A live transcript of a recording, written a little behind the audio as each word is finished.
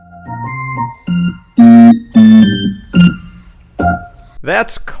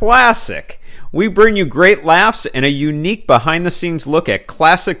That's classic. We bring you great laughs and a unique behind-the-scenes look at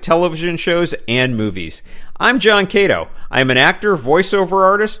classic television shows and movies. I'm John Cato. I am an actor, voiceover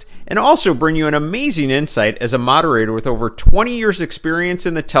artist, and also bring you an amazing insight as a moderator with over 20 years' experience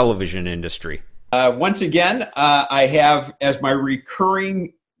in the television industry. Once again, I have as my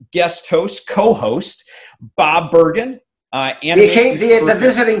recurring guest host, co-host, Bob Bergen. The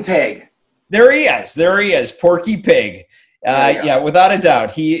visiting pig. There he is, Porky Pig. Yeah, without a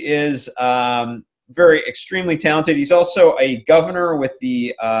doubt. He is very extremely talented. He's also a governor with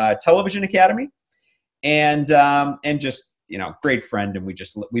the Television Academy, and just, great friend. And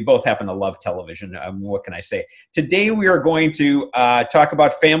we both happen to love television. What can I say? Today we are going to talk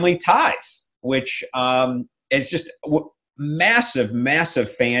about Family Ties, which is just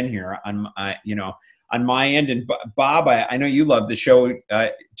massive fan here on my end. And Bob, I know you love the show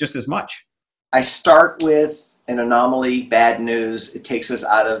just as much. I start with an anomaly, bad news. It takes us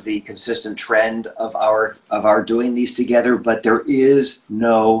out of the consistent trend of our doing these together, but there is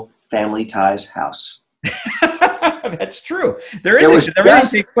no Family Ties house. That's true. There was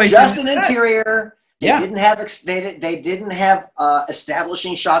just an interior. Yeah. They didn't have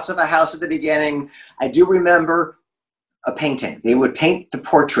establishing shots of a house at the beginning. I do remember a painting. They would paint the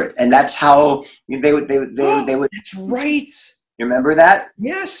portrait, and that's how they would. That's right. You remember that?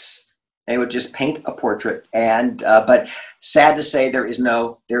 Yes. They would just paint a portrait, and but sad to say, there is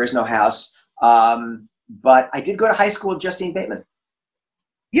no house. But I did go to high school with Justine Bateman.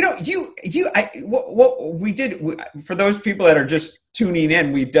 What we did, for those people that are just tuning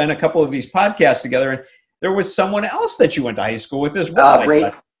in, we've done a couple of these podcasts together, and there was someone else that you went to high school with as well.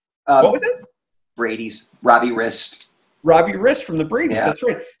 What was it? Brady's, Robbie Rist. Robbie Rist from the Brady's. Yeah. That's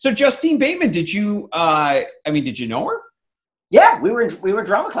right. So Justine Bateman, did you know her? Yeah, we were in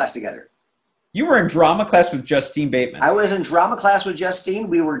drama class together. You were in drama class with Justine Bateman. I was in drama class with Justine.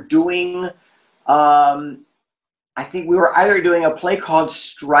 We were doing, I think we were either doing a play called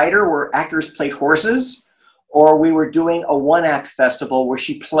Strider, where actors played horses, or we were doing a one-act festival where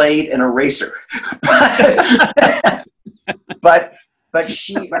she played an eraser. But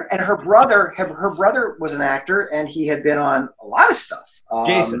she and her brother was an actor, and he had been on a lot of stuff.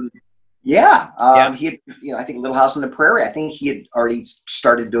 Jason. Yeah. He had, I think Little House on the Prairie. I think he had already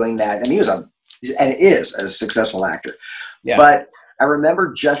started doing that, and he was is a successful actor. Yeah. But I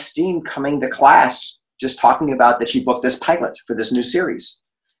remember Justine coming to class just talking about that she booked this pilot for this new series,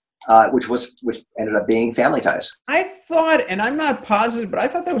 which ended up being Family Ties. I thought, and I'm not positive, but I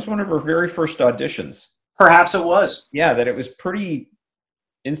thought that was one of her very first auditions. Perhaps it was. Yeah, that it was pretty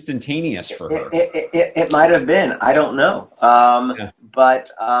instantaneous for her. It might have been. I don't know.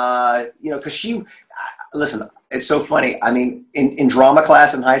 But because listen, it's so funny. I mean, in drama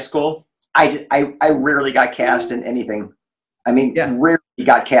class in high school, I rarely got cast in anything. I mean, rarely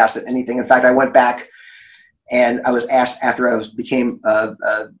got cast in anything. In fact, I went back and I was asked after I became a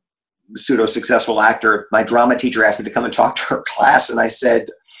pseudo-successful actor. My drama teacher asked me to come and talk to her class, and I said,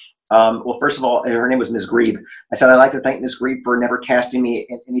 well, first of all, her name was Ms. Grebe. I said, I'd like to thank Ms. Grebe for never casting me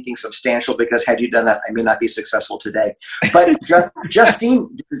in anything substantial, because had you done that, I may not be successful today. But Justine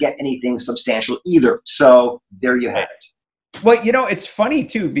didn't get anything substantial either. So there you have it. Well, it's funny,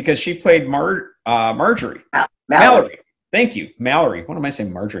 too, because she played Marjorie. Mallory. Thank you. Mallory. What am I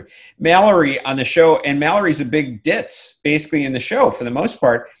saying? Marjorie. Mallory on the show. And Mallory's a big ditz, basically, in the show for the most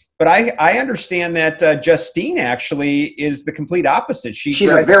part. But I understand that Justine actually is the complete opposite. She's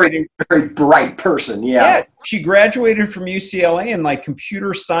a very, very bright person. Yeah. She graduated from UCLA in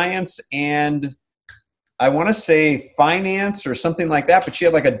computer science and I want to say finance or something like that. But she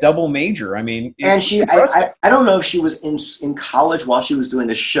had a double major. I mean, and I don't know if she was in college while she was doing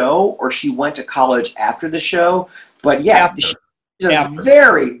the show or she went to college after the show. But yeah, she's a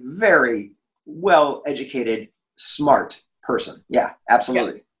very, very well educated, smart person. Yeah,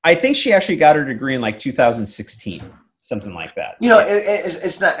 absolutely. Yeah. I think she actually got her degree in 2016, something like that.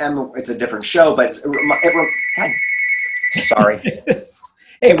 It's not. It's a different show, but God, sorry.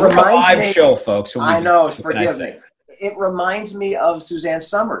 Hey, we're a live show, folks. I know. Forgive me. It reminds me of Suzanne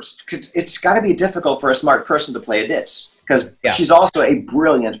Summers. It's got to be difficult for a smart person to play a ditz because she's also a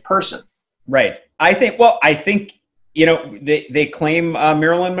brilliant person. Right. I think. They claim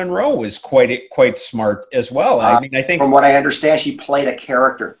Marilyn Monroe was quite smart as well. I think from what I understand, she played a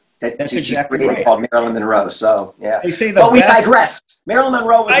character that's exactly right. Called Marilyn Monroe. So yeah, they say we digress. Marilyn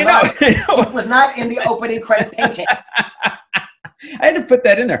Monroe was not in the opening credit painting. I had to put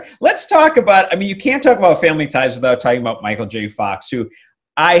that in there. Let's talk about. You can't talk about Family Ties without talking about Michael J. Fox, who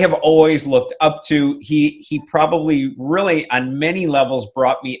I have always looked up to. He probably really on many levels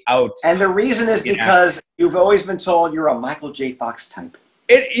brought me out. And the reason is because you've always been told you're a Michael J. Fox type.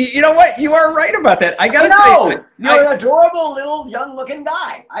 You know what? You are right about that. I got to tell you. You're an adorable little young-looking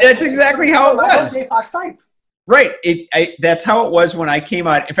guy. That's exactly how it was. Michael J. Fox type. Right. That's how it was when I came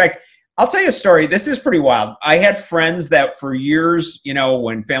out. In fact, I'll tell you a story. This is pretty wild. I had friends that for years,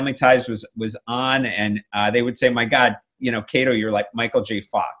 when Family Ties was on, and they would say, my God, Kato, you're like Michael J.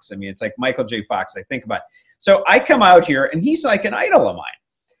 Fox. I mean, it's like Michael J. Fox. I think about it. So I come out here, and he's like an idol of mine.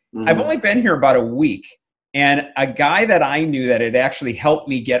 Mm-hmm. I've only been here about a week, and a guy that I knew that had actually helped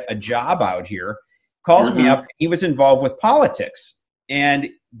me get a job out here calls me up. He was involved with politics, and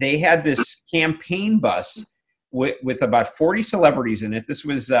they had this campaign bus with about 40 celebrities in it. This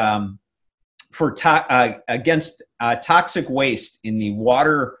was against toxic waste in the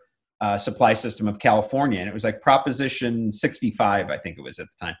water supply system of California. And it was like Proposition 65, I think it was at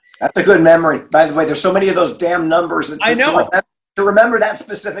the time. That's a good memory. By the way, there's so many of those damn numbers. I know. To remember that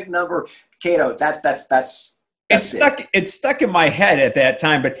specific number, Kato, that's it's stuck in my head at that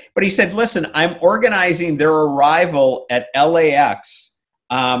time. But he said, listen, I'm organizing their arrival at LAX.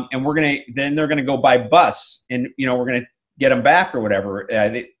 And they're going to go by bus, and, we're going to get them back or whatever.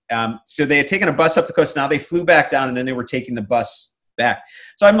 So they had taken a bus up the coast. Now they flew back down, and then they were taking the bus back.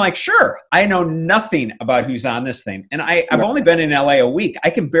 So I'm like, sure, I know nothing about who's on this thing. And I've only been in LA a week. I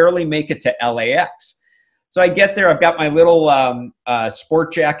can barely make it to LAX. So I get there. I've got my little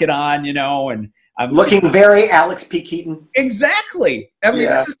sport jacket on, and I'm looking very Alex P. Keaton. Exactly. I mean,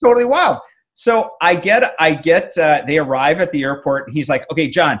 This is totally wild. So I get, they arrive at the airport, and he's like, okay,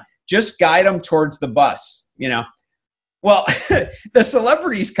 John, just guide them towards the bus, Well, the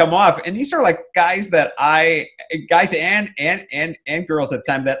celebrities come off, and these are like guys and girls at the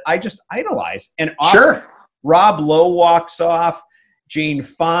time that I just idolize. And Rob Lowe walks off, Jane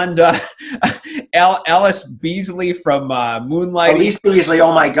Fonda, Alice Beasley from Moonlight. Alice Beasley,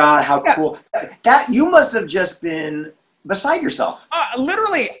 oh my God, how cool. That you must have just been beside yourself.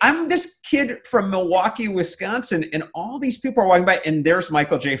 Literally, I'm this kid from Milwaukee, Wisconsin, and all these people are walking by, and there's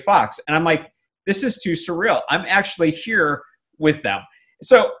Michael J. Fox. And I'm like, this is too surreal. I'm actually here with them.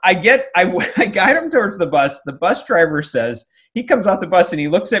 So I guide him towards the bus. The bus driver says, he comes off the bus and he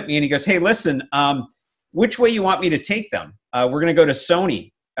looks at me and he goes, hey, listen, which way you want me to take them? We're going to go to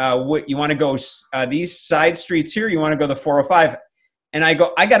Sony. What you want to go these side streets here? You want to go the 405? And I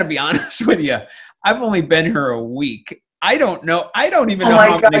go, I got to be honest with you. I've only been here a week. I don't know. I don't even know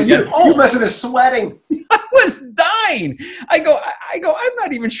how I'm going to get home. You must have been sweating. I was dying. I go, I'm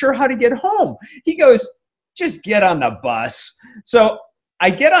not even sure how to get home. He goes, just get on the bus. So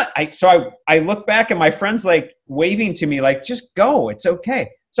I get on. I look back, and my friend's like waving to me, like, just go. It's okay.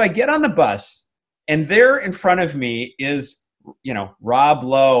 So I get on the bus, and there in front of me is, Rob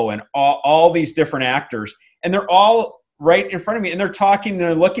Lowe and all these different actors, and they're all right in front of me, and they're talking and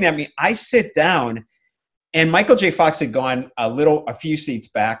they're looking at me. I sit down. And Michael J. Fox had gone a few seats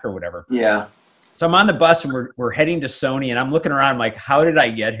back or whatever. Yeah. So I'm on the bus, and we're heading to Sony, and I'm looking around, I'm like, how did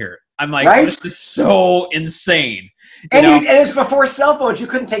I get here? I'm like, This is so insane. And it's before cell phones. You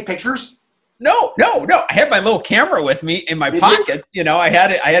couldn't take pictures? No. I had my little camera with me in my pocket. I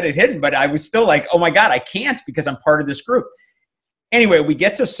had it hidden, but I was still like, oh my God, I can't because I'm part of this group. Anyway, we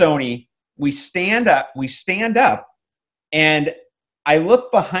get to Sony. We stand up, and I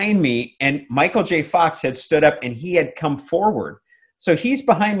look behind me, and Michael J. Fox had stood up, and he had come forward. So he's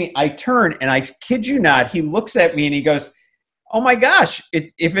behind me. I turn, and I kid you not, he looks at me and he goes, oh my gosh,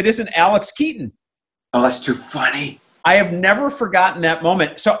 if it isn't Alex Keaton. Oh, that's too funny. I have never forgotten that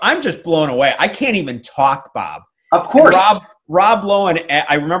moment. So I'm just blown away. I can't even talk, Bob. Of course. Rob Lowe, and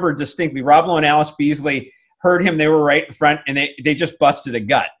I remember distinctly, Rob Lowe and Alice Beasley heard him. They were right in front, and they just busted a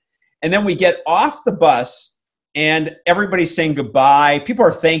gut. And then we get off the bus, and everybody's saying goodbye. People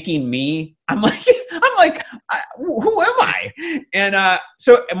are thanking me. I'm like, who am I? And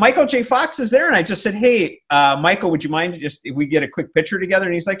so Michael J. Fox is there, and I just said, hey, Michael, would you mind if we get a quick picture together?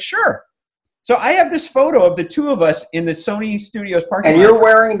 And he's like, sure. So I have this photo of the two of us in the Sony Studios parking lot. And you're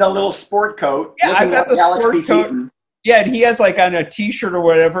wearing the little sport coat. Yeah, I've got the sport coat. Yeah, and he has like on a T-shirt or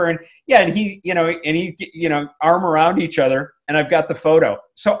whatever, and he arm around each other, and I've got the photo.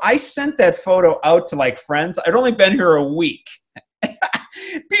 So I sent that photo out to like friends. I'd only been here a week.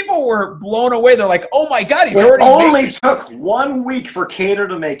 People were blown away. They're like, "Oh my God, it only took 1 week for Kato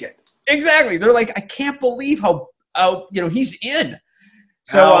to make it." Exactly. They're like, "I can't believe how he's in."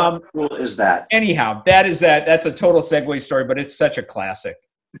 So how cool is that? Anyhow, that's a total segue story, but it's such a classic.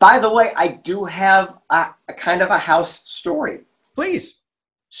 By the way, I do have a kind of a house story. Please.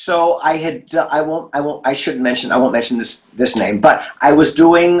 So I had I shouldn't mention I won't mention this name, but I was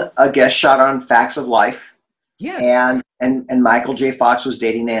doing a guest shot on Facts of Life. Yes. And Michael J. Fox was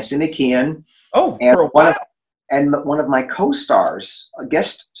dating Nancy McKeon. Oh, And for a while. one of my co-stars,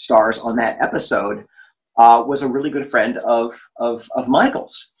 guest stars on that episode, was a really good friend of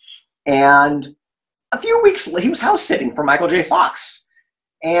Michael's. And a few weeks later, he was house sitting for Michael J. Fox.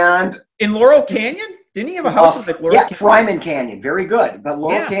 And in Laurel Canyon? Didn't he have a house in Laurel Canyon? Fryman Canyon. Very good. But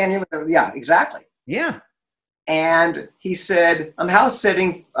Laurel Canyon, yeah, exactly. Yeah. And he said, I'm house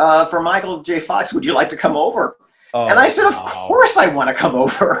sitting for Michael J. Fox. Would you like to come over? Oh, and I said, of course I want to come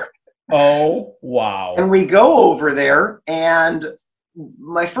over. Oh, wow. And we go over there. And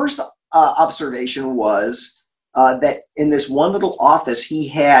my first observation was that in this one little office, he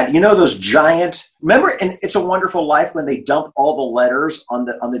had, those giant, remember in It's a Wonderful Life when they dump all the letters on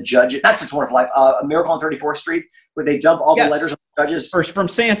the judge, not It's a Wonderful Life, A Miracle on 34th Street, where they dump all the letters on the judges? First from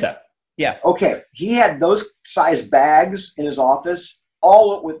Santa. Yeah. Okay. He had those size bags in his office,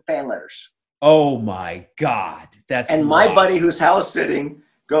 all with fan letters. Oh my God. And my buddy who's house sitting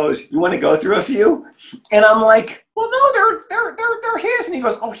goes, you want to go through a few? And I'm like, well, no, they're his. And he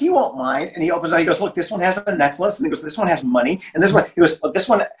goes, oh, he won't mind. And he opens up, he goes, look, this one has a necklace. And he goes, this one has money. And this one, he goes, oh, this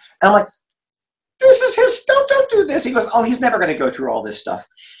one. And I'm like, this is his stuff. Don't do this. He goes, oh, he's never going to go through all this stuff.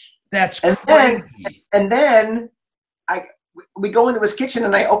 That's crazy. And then we go into his kitchen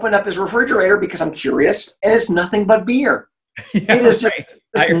and I open up his refrigerator because I'm curious. And it's nothing but beer. Yeah, it is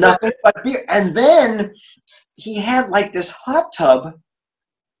nothing but beer. And then he had like this hot tub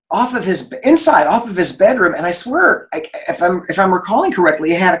off of his bedroom, and I swear, if I'm recalling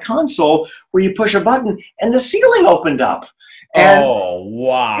correctly, it had a console where you push a button and the ceiling opened up. And oh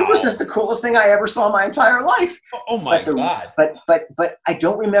wow! It was just the coolest thing I ever saw in my entire life. Oh my God! But I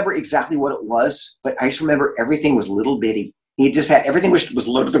don't remember exactly what it was. But I just remember everything was little bitty. He just had everything was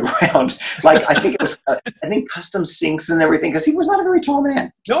low to the ground. Like I think it was, custom sinks and everything because he was not a very tall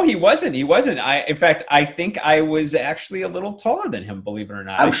man. No, he wasn't. In fact, I think I was actually a little taller than him. Believe it or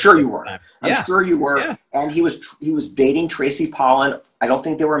not. I'm sure you were. I'm sure you were. Yeah. And he was dating Tracy Pollan. I don't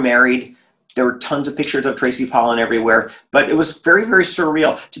think they were married. There were tons of pictures of Tracy Pollan everywhere, but it was very, very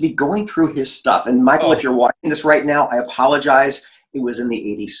surreal to be going through his stuff. And Michael, if you're watching this right now, I apologize. It was in the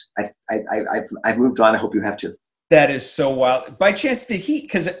 80s. I've moved on. I hope you have too. That is so wild. By chance, did he?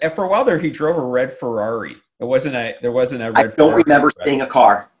 Because for a while there, he drove a red Ferrari. There wasn't a red. I don't remember seeing a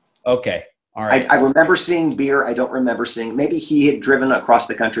car. Okay, all right. I remember seeing beer. I don't remember seeing. Maybe he had driven across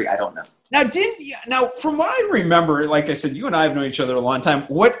the country. I don't know. Now from what I remember, like I said, you and I have known each other a long time.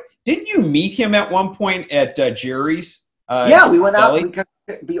 Didn't you meet him at one point at Jerry's? Yeah, we went out because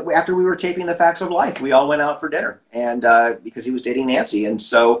after we were taping The Facts of Life. We all went out for dinner, and because he was dating Nancy, and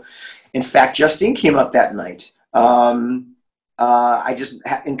so, in fact, Justine came up that night. I just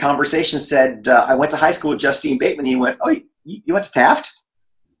in conversation said I went to high school with Justine Bateman. He went, "Oh, you went to Taft?"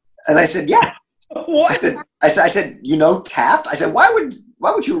 And I said, "Yeah." What? I said, "You know Taft?" I said, "Why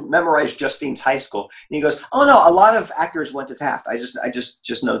would you memorize Justine's high school?" And he goes, "Oh no, a lot of actors went to Taft. I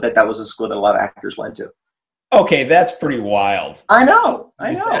just know that was a school that a lot of actors went to." Okay, that's pretty wild. I know.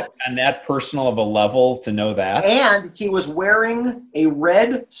 On that personal of a level to know that. And he was wearing a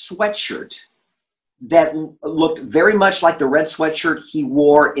red sweatshirt that looked very much like the red sweatshirt he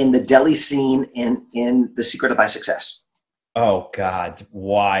wore in the deli scene in The Secret of My Success. Oh, God.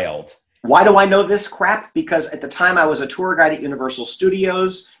 Wild. Why do I know this crap? Because at the time I was a tour guide at Universal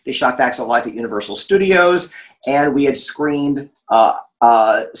Studios. They shot Facts of Life at Universal Studios, and we had screened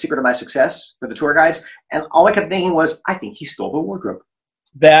Secret of My Success for the tour guides. And all I kept thinking was, I think he stole the wardrobe.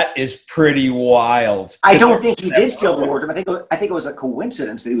 That is pretty wild. I don't think he did steal the wardrobe. I think it was a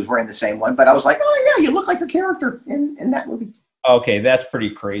coincidence that he was wearing the same one. But I was like, oh yeah, you look like the character in that movie. Okay, that's pretty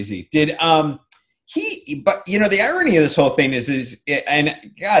crazy. Did but the irony of this whole thing is and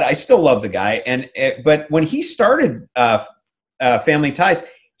God, I still love the guy. But when he started Family Ties,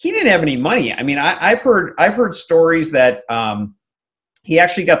 he didn't have any money. I mean, I've heard stories that he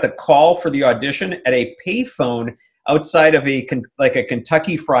actually got the call for the audition at a payphone outside of a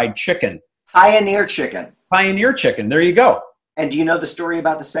Kentucky Fried Chicken. Pioneer Chicken. There you go. And do you know the story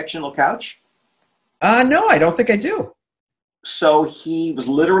about the sectional couch? No, I don't think I do. So he was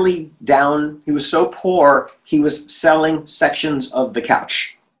literally down. He was so poor, he was selling sections of the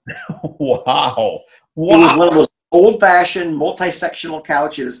couch. Wow. It was one of those old-fashioned multi-sectional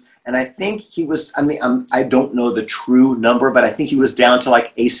couches. And I think he was, I don't know the true number, but I think he was down to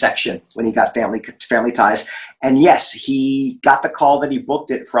like a section when he got Family Ties. And yes, he got the call that he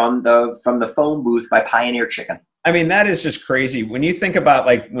booked it from the phone booth by Pioneer Chicken. I mean, that is just crazy. When you think about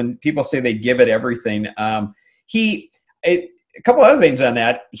when people say they give it everything, a couple other things on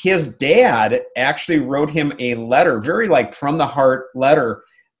that. His dad actually wrote him a letter, very like from the heart letter,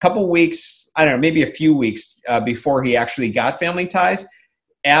 a couple weeks, I don't know, maybe a few weeks before he actually got Family Ties,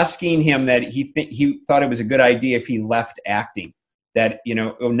 asking him that he thought it was a good idea if he left acting, that, you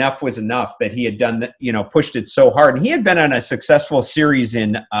know, enough was enough, that he had done that, you know, pushed it so hard. And he had been on a successful series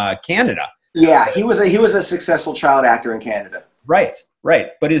in Canada. Yeah, he was a successful child actor in Canada. Right.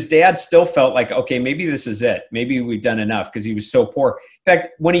 But his dad still felt like, okay, maybe this is it. Maybe we've done enough, because he was so poor. In fact,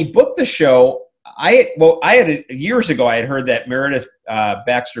 when he booked the show, years ago, I had heard that Meredith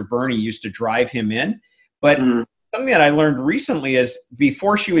Baxter Birney used to drive him in. But something that I learned recently is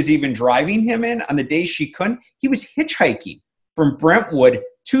before she was even driving him in, on the days she couldn't, he was hitchhiking from Brentwood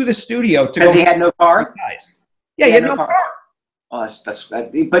to the studio to go. Because he had no car? Yeah, he had no car. Oh,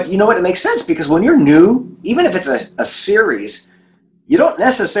 but you know what? It makes sense, because when you're new, even if it's a series, you don't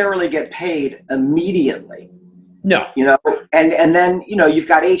necessarily get paid immediately. No. You know, and then, you know, you've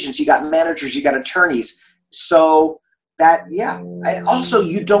got agents, you got managers, you got attorneys. So that, yeah. And also,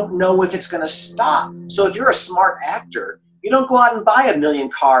 you don't know if it's going to stop. So if you're a smart actor, you don't go out and buy 1 million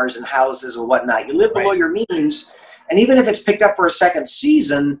cars and houses and whatnot. You live below your means. And even if it's picked up for a second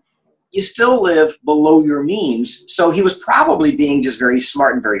season, you still live below your means. So he was probably being just very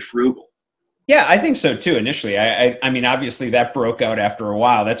smart and very frugal. Yeah, I think so too. Initially, I mean, obviously that broke out after a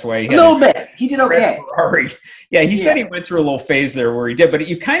while. That's why he had a little bit. He did okay. Ferrari. Yeah, he said he went through a little phase there where he did, but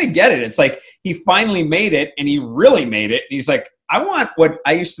you kind of get it. It's like he finally made it, and he really made it. And he's like, I want what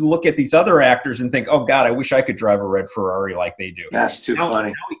I used to look at these other actors and think, oh God, I wish I could drive a red Ferrari like they do. That's too funny.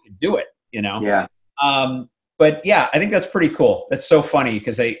 Now he can do it. You know. Yeah. But yeah, I think that's pretty cool. That's so funny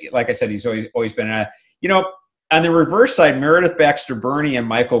because, like I said, he's always been you know. On the reverse side, Meredith Baxter Birney and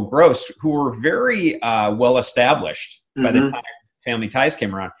Michael Gross, who were very well established by the time Family Ties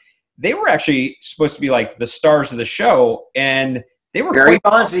came around, they were actually supposed to be like the stars of the show, and they were very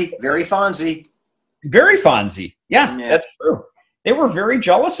Fonzie. Yeah, that's true. They were very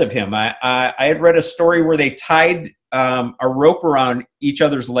jealous of him. I had read a story where they tied a rope around each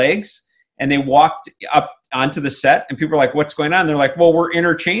other's legs, and they walked up onto the set, and people were like, "What's going on?" They're like, "Well, we're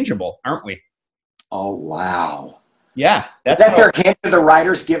interchangeable, aren't we?" Oh, wow. Yeah. That's their hint to the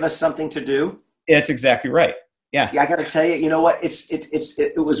writers, give us something to do? That's exactly right. Yeah. I got to tell you, you know what?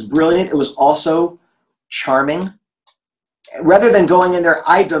 It was brilliant. It was also charming. Rather than going in there,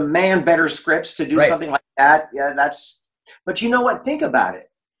 I demand better scripts to do something like that. Yeah, but you know what? Think about it.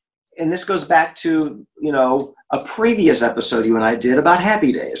 And this goes back to, you know, a previous episode you and I did about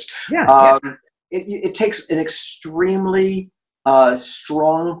Happy Days. Yeah. It takes an extremely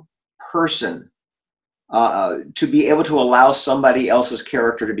strong person to be able to allow somebody else's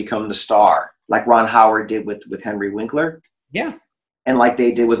character to become the star, like Ron Howard did with Henry Winkler. Yeah. And like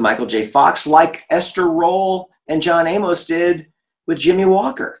they did with Michael J. Fox, like Esther Roll and John Amos did with Jimmy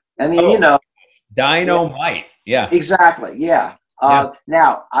Walker. I mean, you know. Dynamite. Yeah. Exactly. Yeah.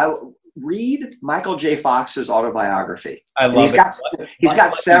 Now, I read Michael J. Fox's autobiography. I love it. He's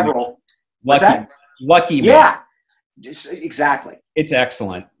got several. What's that? Lucky Man. Yeah. Exactly. It's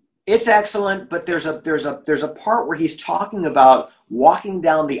excellent. It's excellent, but there's a part where he's talking about walking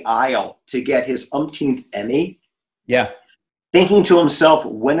down the aisle to get his umpteenth Emmy. Yeah. Thinking to himself,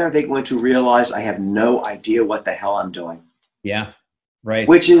 when are they going to realize I have no idea what the hell I'm doing? Yeah. Right.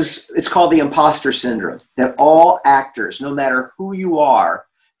 It's called the imposter syndrome, that all actors, no matter who you are,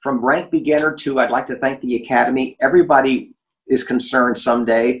 from rank beginner to I'd like to thank the Academy, everybody is concerned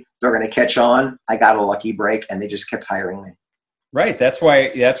someday they're going to catch on. I got a lucky break, and they just kept hiring me. Right. That's why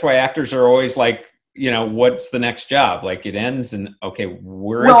actors are always like, you know, what's the next job? Like it ends and okay,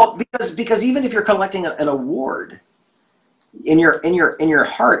 because even if you're collecting an award, in your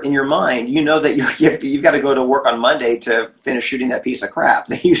heart, in your mind, you know that you've got to go to work on Monday to finish shooting that piece of crap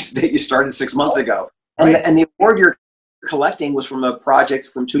that you started 6 months ago. And the award you're collecting was from a project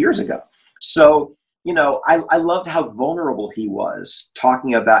from 2 years ago. So, you know, I loved how vulnerable he was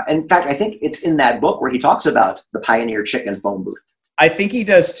talking about. In fact, I think it's in that book where he talks about the Pioneer Chicken phone booth. I think he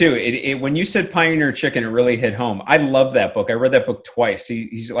does too. When you said Pioneer Chicken, it really hit home. I love that book. I read that book twice.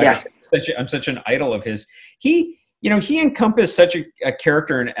 He's like, I said, I'm such an idol of his. He encompassed such a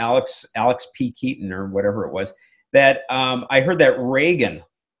character in Alex P. Keaton or whatever it was that I heard that Reagan,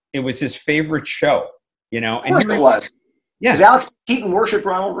 it was his favorite show. You know, of course it was. Yeah, because Alex Keaton worshipped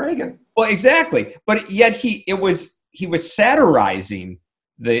Ronald Reagan. Well, exactly, but yet he was satirizing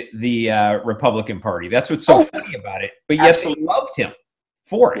the Republican Party. That's what's so funny about it. But yet they loved him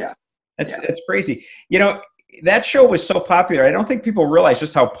for it. Yeah. That's crazy. You know, that show was so popular. I don't think people realize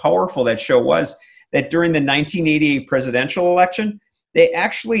just how powerful that show was. That during the 1988 presidential election, they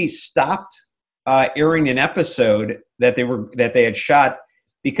actually stopped airing an episode that they had shot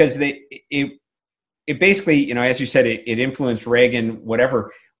because it basically, you know, as you said, it influenced Reagan,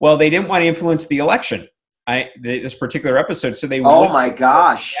 whatever. Well, they didn't want to influence the election. This particular episode, so they oh my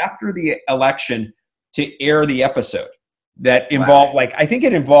gosh after the election to air the episode that involved I think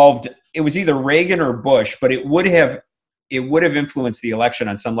it was either Reagan or Bush, but it would have influenced the election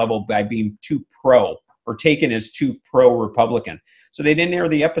on some level by being too pro or taken as too pro Republican. So they didn't air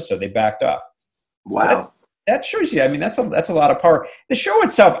the episode; they backed off. Wow. That shows you. I mean, that's a lot of power. The show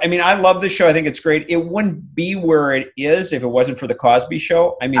itself. I mean, I love the show. I think it's great. It wouldn't be where it is if it wasn't for the Cosby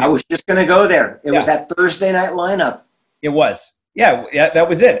Show. I mean, I was just going to go there. It was that Thursday night lineup. It was. Yeah, that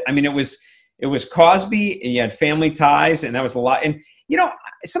was it. I mean, it was Cosby, and you had Family Ties, and that was a lot. And you know,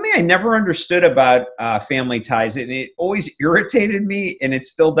 something I never understood about Family Ties, and it always irritated me, and it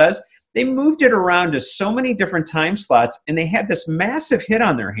still does. They moved it around to so many different time slots, and they had this massive hit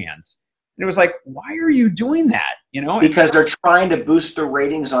on their hands. And it was like, why are you doing that? You know, because they're trying to boost the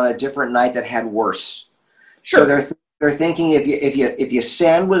ratings on a different night that had worse. Sure. So they're thinking if you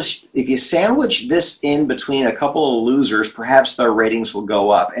sandwich this in between a couple of losers, perhaps their ratings will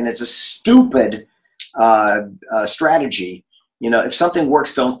go up. And it's a stupid strategy. You know, if something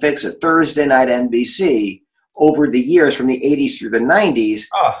works, don't fix it. Thursday night NBC over the years from the 80s through the 90s,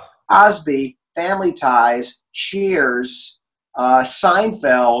 Cosby, Family Ties, Cheers.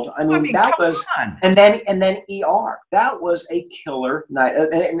 Seinfeld. I mean that was, and then ER. That was a killer night,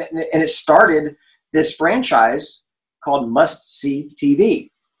 and it started this franchise called Must See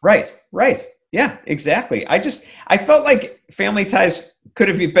TV. Right. Yeah, exactly. I felt like Family Ties could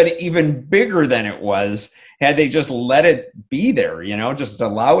have been even bigger than it was had they just let it be there. You know, just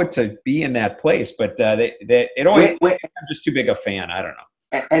allow it to be in that place. But it always. I'm just too big a fan. I don't know.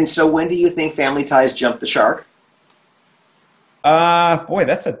 And so, when do you think Family Ties jumped the shark? Boy,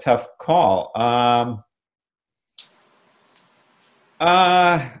 that's a tough call.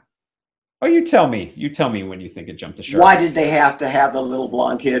 You tell me. You tell me when you think it jumped the shark. Why did they have to have the little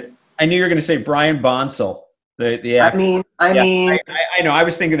blonde kid? I knew you were going to say Brian Bonsall, the actor. I mean, I know. I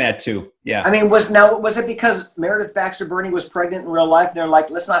was thinking that too. Yeah. I mean, was it because Meredith Baxter Birney was pregnant in real life? And they're like,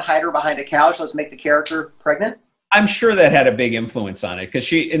 let's not hide her behind a couch. Let's make the character pregnant. I'm sure that had a big influence on it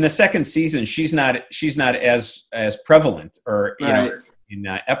because in the second season she's not as prevalent or you know in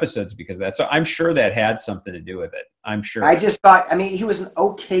episodes because of that. So I'm sure that had something to do with it. I'm sure. I just thought. I mean, he was an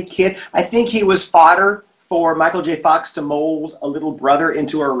okay kid. I think he was fodder for Michael J. Fox to mold a little brother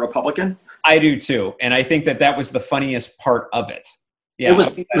into a Republican. I do too, and I think that was the funniest part of it. Yeah, it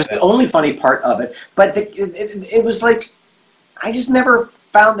was the only funny part of it. But it was like I just never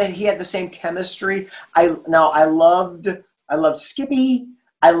found that he had the same chemistry. I loved Skippy.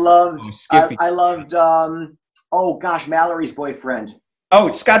 I loved Mallory's boyfriend.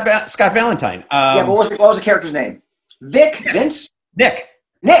 Oh, Scott Valentine. Yeah, but what was the character's name? Vince? Nick.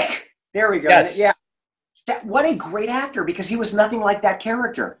 There we go. Yes. Yeah. What a great actor because he was nothing like that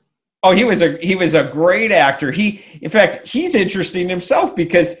character. Oh, he was a great actor. In fact, he's interesting himself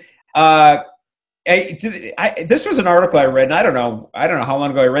because this was an article I read, and I don't know how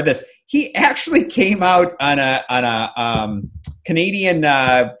long ago I read this. He actually came out on a Canadian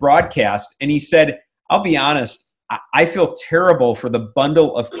broadcast, and he said, "I'll be honest, I feel terrible for the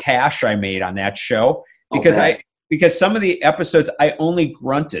bundle of cash I made on that show because some of the episodes I only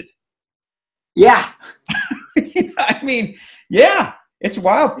grunted." Yeah, I mean, yeah, it's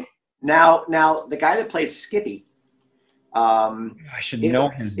wild. Now the guy that played Skippy, I should know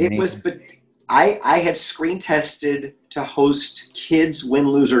his name. I had screen tested to host Kids Win,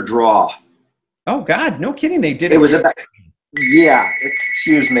 Lose, or Draw. Oh God, no kidding! They did. It was about. Yeah,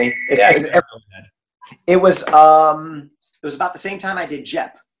 excuse me. It was about the same time I did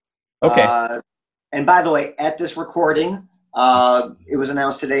JEP. Okay. And by the way, at this recording, it was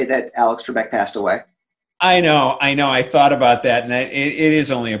announced today that Alex Trebek passed away. I know. I thought about that, and it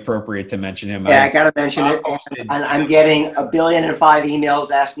is only appropriate to mention him. Yeah, I got to mention it. And I'm getting 1.5 billion emails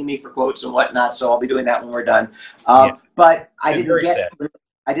asking me for quotes and whatnot, so I'll be doing that when we're done. But I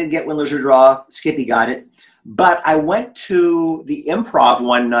didn't get Win, Lose, or Draw. Skippy got it. But I went to the Improv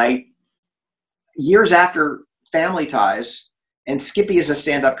one night, years after Family Ties, and Skippy is a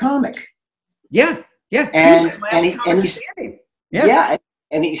stand-up comic. Yeah. And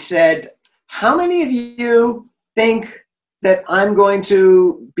he said, "How many of you think that I'm going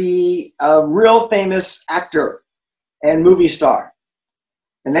to be a real famous actor and movie star?"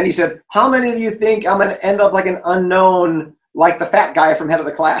 And then he said, "How many of you think I'm going to end up like an unknown, like the fat guy from Head of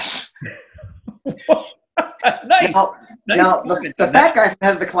the Class?" Nice. Now the fat guy from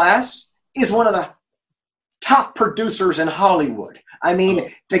Head of the Class is one of the top producers in Hollywood. I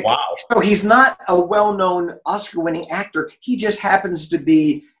mean, wow. So he's not a well-known Oscar-winning actor. He just happens to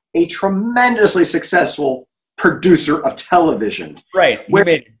be a tremendously successful producer of television. Right. He made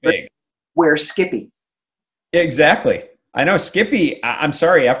it big. Where Skippy. Exactly. I know Skippy, I'm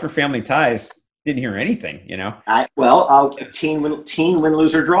sorry, after Family Ties, didn't hear anything, you know? Teen Win,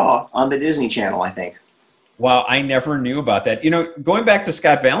 Lose, or Draw on the Disney Channel, I think. Wow, I never knew about that. You know, going back to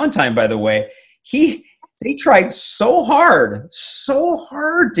Scott Valentine, by the way, they tried so hard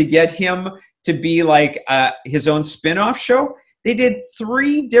to get him to be like his own spin-off show. They did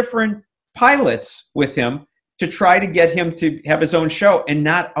 3 different pilots with him to try to get him to have his own show, and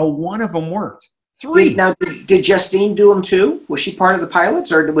not a one of them worked. 3. Did Justine do them too? Was she part of the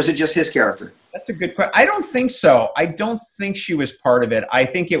pilots, or was it just his character? That's a good question. I don't think so. I don't think she was part of it. I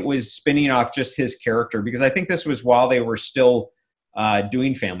think it was spinning off just his character, because I think this was while they were still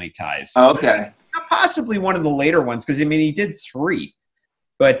doing Family Ties. Okay. Possibly one of the later ones, because, I mean, he did 3,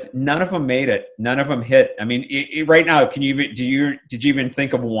 but none of them made it. None of them hit. I mean, right now, did you even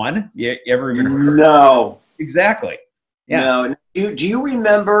think of one? You ever even heard? No. Exactly. Yeah. No. Do you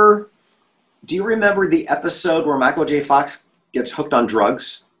remember the episode where Michael J. Fox gets hooked on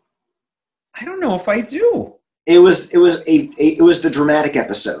drugs? I don't know if I do. It was the dramatic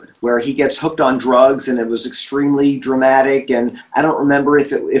episode where he gets hooked on drugs, and it was extremely dramatic. And I don't remember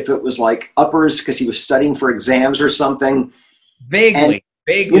if it was like uppers because he was studying for exams or something. Vaguely.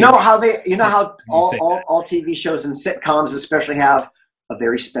 You know how all TV shows and sitcoms especially have a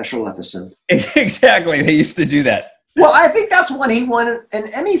very special episode. Exactly, they used to do that. Well, I think that's one he won an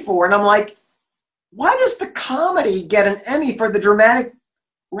Emmy for, and I'm like, why does the comedy get an Emmy for the dramatic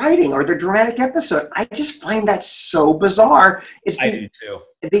writing or the dramatic episode? I just find that so bizarre. I do too.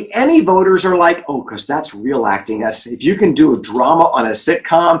 The Emmy voters are like, oh, because that's real acting. If you can do a drama on a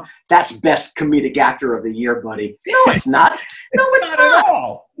sitcom, that's best comedic actor of the year, buddy. No, it's not. No, it's not at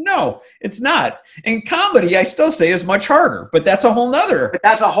all. No, it's not. And comedy, I still say, is much harder, but that's a whole nother. But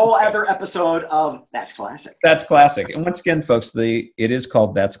that's a whole other episode of That's Classic. That's Classic. And once again, folks, it is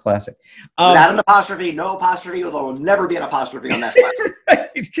called That's Classic. Without an apostrophe, no apostrophe, there will never be an apostrophe on That's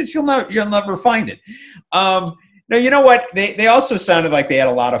Classic. Because you'll never find it. Now, you know what? They also sounded like they had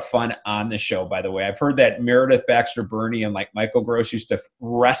a lot of fun on the show, by the way. I've heard that Meredith Baxter Birney and like Michael Gross used to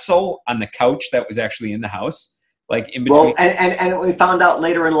wrestle on the couch that was actually in the house, like in between. Well, and we found out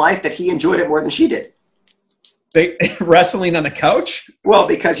later in life that he enjoyed it more than she did. They wrestling on the couch? Well,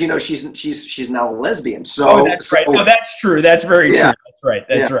 because she's now a lesbian. So that's right. No, that's true. That's very true. That's right.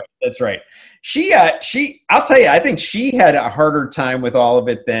 That's right. She I'll tell you, I think she had a harder time with all of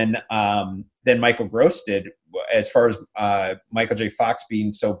it than Michael Gross did, as far as Michael J. Fox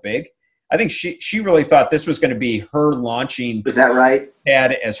being so big. I think she really thought this was going to be her launching. Is that right?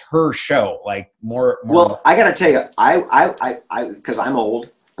 Had as her show, like more. Well, I got to tell you, I because I'm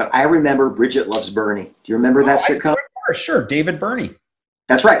old, but I remember Bridget Loves Bernie. Do you remember that sitcom? Sure, David Burney.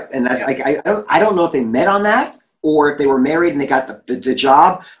 That's right, and that's like I don't know if they met on that or if they were married and they got the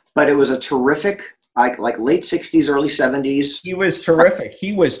job, but it was a terrific. Like late 60s, early 70s. He was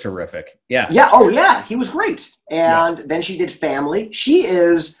terrific. Yeah. Yeah. Oh, yeah. He was great. And then she did Family. She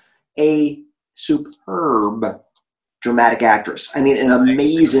is a superb dramatic actress. I mean, an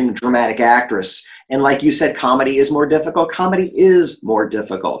amazing dramatic actress. And like you said, comedy is more difficult. Comedy is more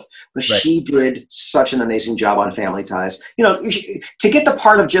difficult. But she did such an amazing job on Family Ties. You know, to get the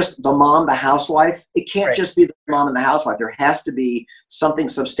part of just the mom, the housewife, it can't just be the mom and the housewife. There has to be something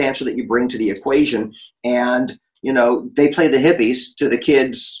substantial that you bring to the equation. And, you know, they play the hippies to the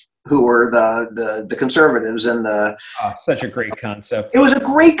kids who were the conservatives and the such a great concept. It was a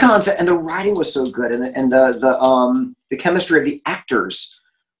great concept, and the writing was so good, and the chemistry of the actors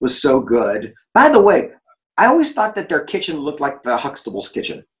was so good. By the way, I always thought that their kitchen looked like the Huxtables'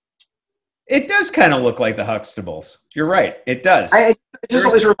 kitchen. It does kind of look like the Huxtables. You're right. It does. It just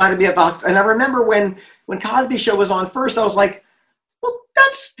always reminded me of the Huxtables. And I remember when Cosby Show was on first, I was like, well,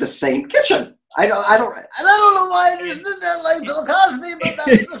 that's the same kitchen. I don't know why I just did that like Bill Cosby, but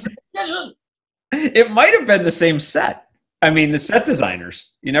that's the same kitchen. It might have been the same set. I mean, the set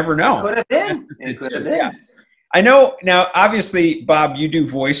designers. You never know. Could have been. It could have been. Yeah. I know now. Obviously, Bob, you do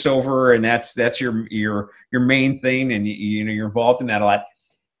voiceover, and that's your main thing, and you're involved in that a lot.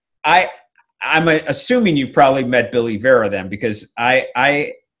 I'm assuming you've probably met Billy Vera then, because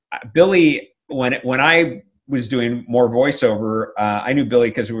Billy, when I was doing more voiceover, I knew Billy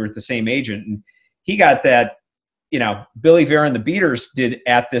because we were at the same agent, and he got that. You know, Billy Vera and the Beaters did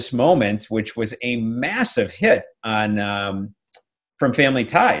At This Moment, which was a massive hit on from Family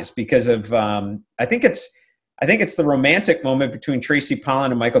Ties because of I think it's the romantic moment between Tracy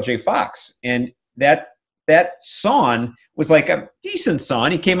Pollan and Michael J. Fox, and that that song was like a decent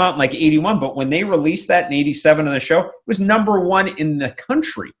song. He came out in like 81, but when they released that in 87 on the show, it was #1 in the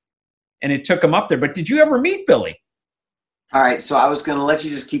country. And it took him up there. But did you ever meet Billy? All right, so I was going to let you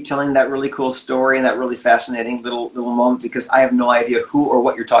just keep telling that really cool story and that really fascinating little moment because I have no idea who or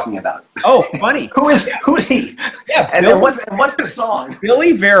what you're talking about. Oh, funny. Who is he? Yeah, and then what's the song?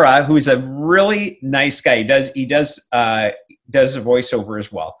 Billy Vera, who's a really nice guy. He does a voiceover as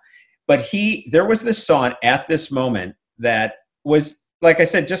well. But there was this song at this moment that was, like I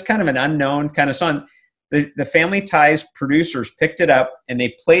said, just kind of an unknown kind of song. The Family Ties producers picked it up and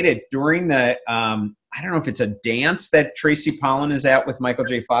they played it during the I don't know if it's a dance that Tracy Pollan is at with Michael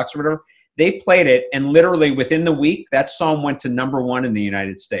J. Fox or whatever. They played it, and literally within the week, that song went to #1 in the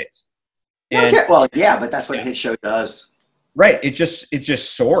United States. And, okay. Well, yeah, but that's what a hit show does. Right. It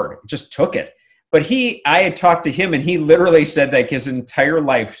just soared. It just took it. But I had talked to him, and he literally said that his entire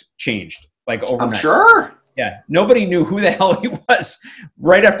life changed, like overnight. I'm sure. Yeah. Nobody knew who the hell he was.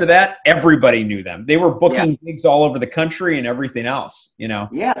 Right after that, everybody knew them. They were booking gigs all over the country and everything else, you know?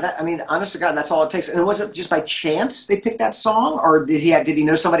 Yeah. Honest to God, that's all it takes. And was it just by chance they picked that song, or did he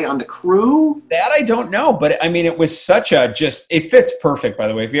know somebody on the crew? That I don't know. But I mean, it was such it fits perfect, by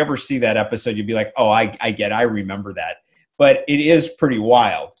the way. If you ever see that episode, you'd be like, oh, I remember that. But it is pretty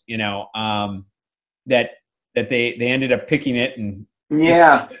wild, you know, that they ended up picking it and, you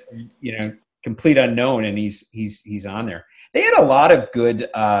know, complete unknown, and he's on there. They had a lot of good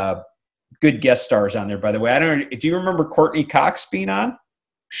guest stars on there, by the way. I don't know. Do you remember Courtney Cox being on?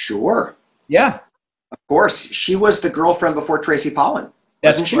 Sure. Yeah. Of course. She was the girlfriend before Tracy Pollan.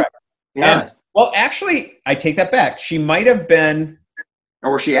 That's correct. Yeah. Well, actually, I take that back. She might have been.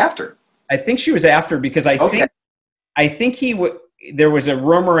 Or was she after? I think she was after because I think there was a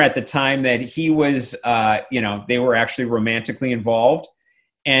rumor at the time that he was, you know, they were actually romantically involved.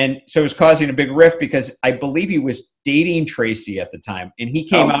 And so it was causing a big rift because I believe he was dating Tracy at the time. And he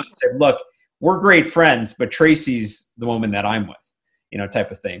came out and said, look, we're great friends, but Tracy's the woman that I'm with, you know,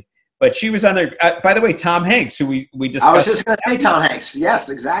 type of thing. But she was on there. By the way, Tom Hanks, who we discussed. I was just going to say Tom Hanks. Yes,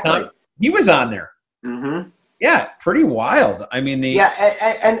 exactly. He was on there. Mm-hmm. Yeah, pretty wild. I mean,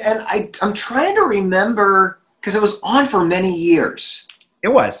 I'm trying to remember because it was on for many years. It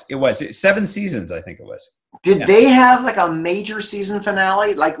was 7 seasons, I think it was. Did they have like a major season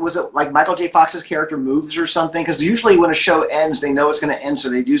finale? Like, was it like Michael J. Fox's character moves or something? Because usually when a show ends, they know it's going to end, so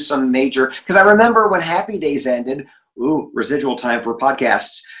they do some major. Because I remember when Happy Days ended, residual time for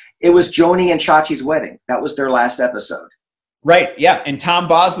podcasts, it was Joni and Chachi's wedding. That was their last episode. Right, yeah. And Tom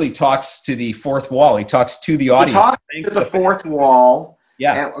Bosley talks to the fourth wall. He talks to the audience. He talks to the fourth wall.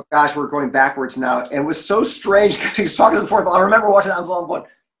 Yeah. And, oh gosh, we're going backwards now. And it was so strange because he's talking to the fourth wall. I remember watching that. I'm going,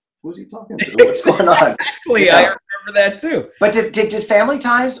 who's he talking to? What's going on? Exactly. Yeah. I remember that too. But did Family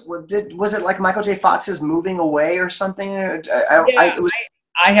Ties, was it like Michael J. Fox's moving away or something?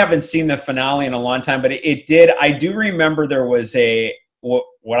 I haven't seen the finale in a long time, but it did. I do remember there was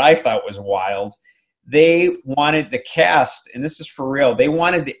what I thought was wild. They wanted the cast, and this is for real, they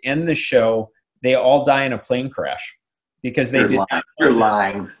wanted to end the show, they all die in a plane crash because they did not. You're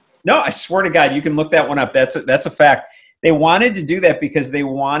lying. No, I swear to God, you can look that one up. That's a fact. They wanted to do that because they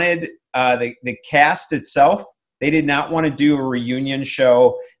wanted the cast itself. They did not want to do a reunion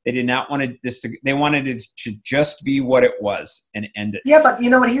show. They did not want this to. They wanted it to just be what it was and end it. Yeah, but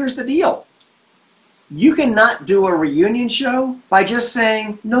you know what? Here's the deal. You cannot do a reunion show by just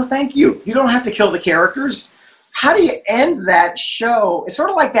saying, no, thank you. You don't have to kill the characters. How do you end that show? It's sort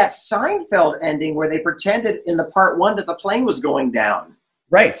of like that Seinfeld ending where they pretended in the part 1 that the plane was going down.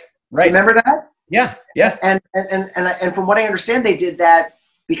 Right. Remember that? Yeah. And from what I understand, they did that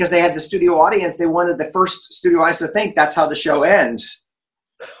because they had the studio audience. They wanted the first studio audience to think that's how the show ends.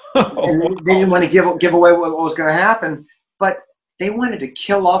 And they didn't want to give away what was going to happen. But they wanted to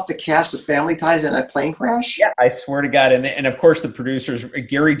kill off the cast of Family Ties in a plane crash? Yeah, I swear to God. And of course, the producers,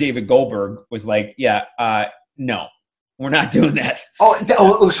 Gary David Goldberg, was like, no, we're not doing that. Oh,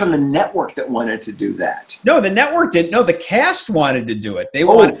 it was from the network that wanted to do that. No, the network didn't. No, the cast wanted to do it. They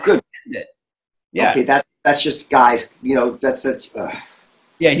wanted to end it. Yeah. Okay, that's just guys. You know, that's.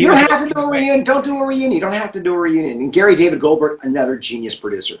 Yeah, you don't have to do a reunion. Don't do a reunion. You don't have to do a reunion. And Gary David Goldberg, another genius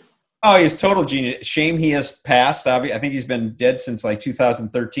producer. Oh, he's total genius. Shame he has passed. I think he's been dead since like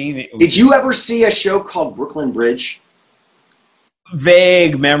 2013. Did you ever see a show called Brooklyn Bridge?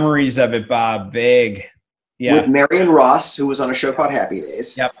 Vague memories of it, Bob. Vague. Yeah. With Marion Ross, who was on a show called Happy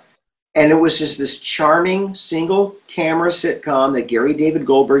Days. Yep. And it was just this charming single camera sitcom that Gary David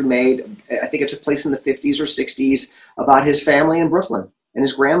Goldberg made. I think it took place in the 50s or 60s about his family in Brooklyn and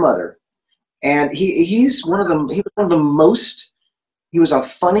his grandmother. And he was one of the most a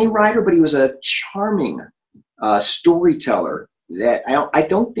funny writer, but he was a charming storyteller that I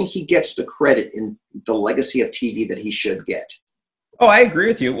don't think he gets the credit in the legacy of TV that he should get. Oh, I agree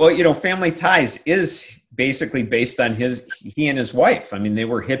with you. Well, Family Ties is basically based on he and his wife. I mean, they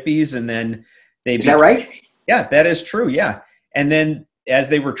were hippies, and then Is that right? Yeah, that is true. Yeah. And then as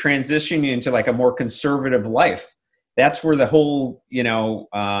they were transitioning into like a more conservative life, that's where the whole,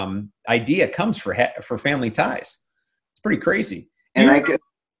 idea comes for Family Ties. It's pretty crazy. Go ahead.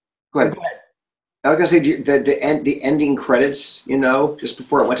 I was gonna say the ending credits, just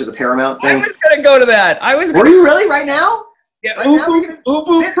before it went to the Paramount thing. I was gonna go to that. Were you really right now? Yeah,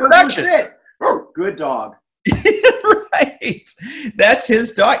 Ubu Production. Sit. Oh, good dog. Right. That's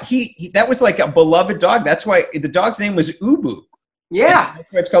his dog. He that was like a beloved dog. That's why the dog's name was Ubu. Yeah.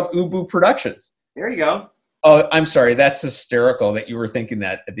 That's why it's called Ubu Productions. There you go. Oh, I'm sorry. That's hysterical that you were thinking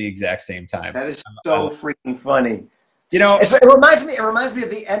that at the exact same time. That is so freaking funny. It reminds me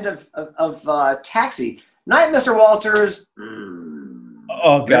of the end of Taxi. Night, Mr. Walters.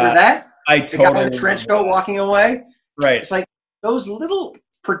 Oh, God. Remember that? I totally the guy in the trench coat walking away? Right. It's like those little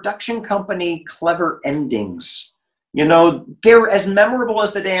production company clever endings. They're as memorable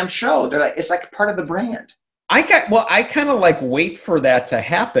as the damn show. It's like part of the brand. I kind of like wait for that to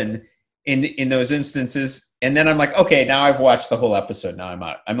happen in those instances. And then I'm like, okay, now I've watched the whole episode. Now I'm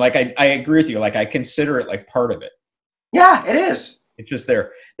out. I'm like, I agree with you. Like, I consider it like part of it. Yeah, it is. It's just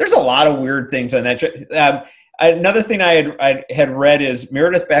there. There's a lot of weird things on that. Another thing I had read is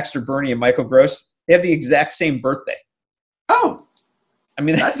Meredith Baxter Birney and Michael Gross. They have the exact same birthday. Oh, I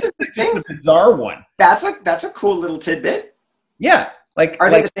mean, that's a bizarre one. That's a cool little tidbit. Yeah, are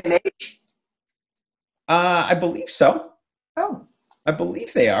they the same age? I believe so. Oh, I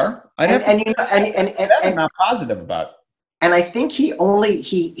believe they are. I'm not positive about. And I think he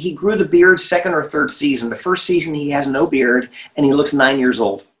grew the beard second or third season. The first season he has no beard, and he looks 9 years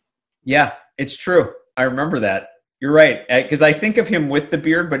old. Yeah, it's true. I remember that. You're right, because I think of him with the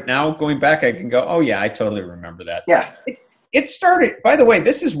beard, but now going back, I can go, oh yeah, I totally remember that. Yeah. It started. By the way,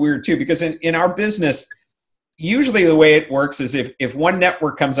 this is weird too, because in our business, usually the way it works is if one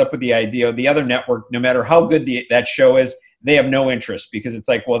network comes up with the idea, the other network, no matter how good that show is, they have no interest because it's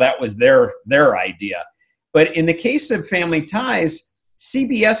like, well, that was their idea. But in the case of Family Ties,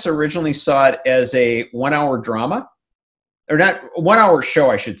 CBS originally saw it as a 1 hour drama, or not 1 hour show,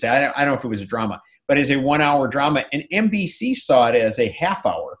 I should say. I don't know if it was a drama, but as a 1 hour drama, and NBC saw it as a half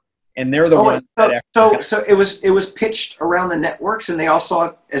hour, and they're the ones that actually. So it was pitched around the networks, and they all saw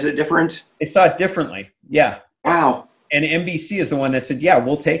it as a different. They saw it differently, yeah. Wow. And NBC is the one that said, yeah,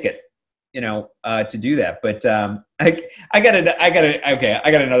 we'll take it, to do that. But I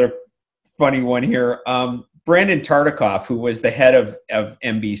got another funny one here. Brandon Tartikoff, who was the head of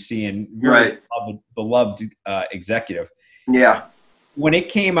NBC and very beloved executive. Yeah. When it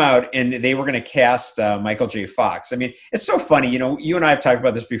came out and they were going to cast Michael J. Fox, I mean, it's so funny. You and I have talked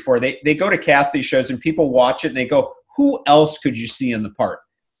about this before. They go to cast these shows and people watch it and they go, who else could you see in the part?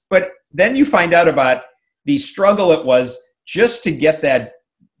 But then you find out about the struggle it was just to get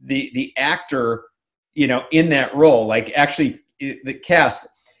the actor, in that role, like actually the cast.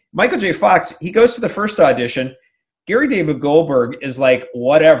 Michael J. Fox, he goes to the first audition. Gary David Goldberg is like,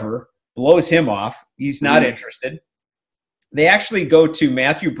 whatever, blows him off. He's not interested. They actually go to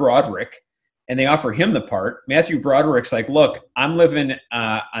Matthew Broderick, and they offer him the part. Matthew Broderick's like, look, I'm living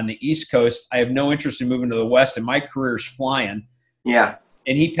on the East Coast. I have no interest in moving to the West, and my career's flying. Yeah.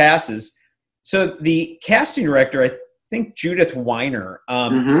 And he passes. So the casting director, I think Judith Weiner,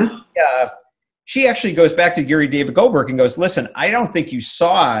 she actually goes back to Gary David Goldberg and goes, listen, I don't think you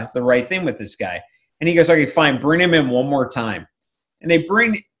saw the right thing with this guy. And he goes, okay, fine, bring him in one more time. And they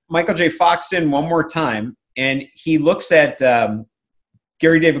bring Michael J. Fox in one more time, and he looks at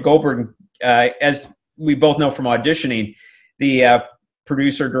Gary David Goldberg, as we both know from auditioning, the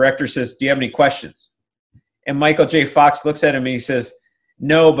producer, director says, do you have any questions? And Michael J. Fox looks at him and he says,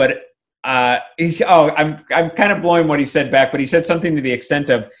 no, but I'm kind of blowing what he said back, but he said something to the extent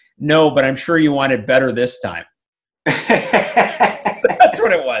of, no, but I'm sure you wanted better this time. That's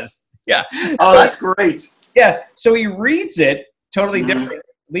what it was. Yeah. Oh, that's great. Yeah. So he reads it totally different,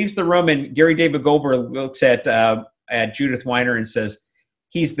 leaves the room, and Gary David Goldberg looks at Judith Weiner and says,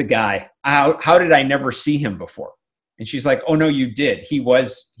 he's the guy. How did I never see him before? And she's like, oh, no, you did. He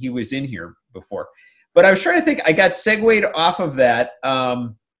was in here before. But I was trying to think, I got segued off of that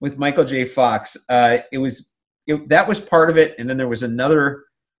with Michael J. Fox. That was part of it. And then there was another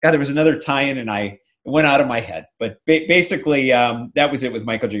tie-in, and it went out of my head. But basically, that was it with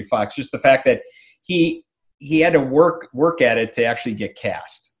Michael J. Fox. Just the fact that he had to work at it to actually get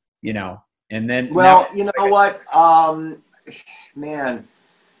cast, and then. Well, you know what? man,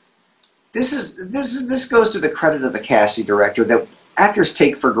 this goes to the credit of the casting director that actors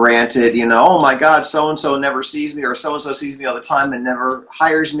take for granted. You know, oh my God, so and so never sees me, or so and so sees me all the time and never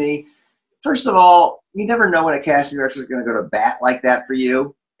hires me. First of all, you never know when a casting director is going to go to bat like that for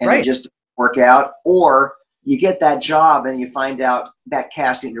you, and it just doesn't work out, or you get that job and you find out that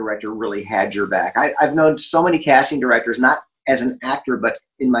casting director really had your back. I've known so many casting directors, not as an actor, but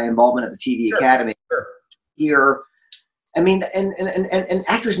in my involvement at the TV Academy here. I mean, and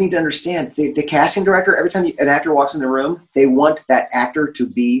actors need to understand the casting director, every time an actor walks in the room, they want that actor to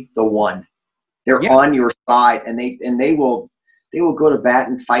be the one. They're on your side, and they will go to bat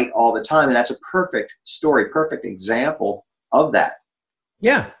and fight all the time. And that's a perfect story, perfect example of that.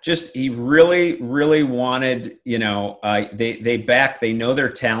 Yeah, just he really, really wanted, you know, they know their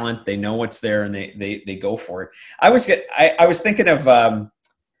talent, they know what's there, and they go for it. I was thinking of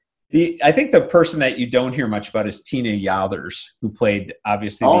I think the person that you don't hear much about is Tina Yothers, who played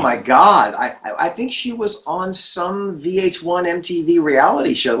obviously. Oh my God, I think she was on some VH1 MTV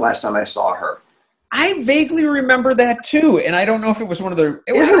reality show last time I saw her. I vaguely remember that too, and I don't know if it was one of the.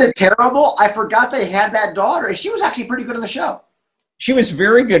 Isn't it terrible? I forgot they had that daughter. She was actually pretty good in the show. She was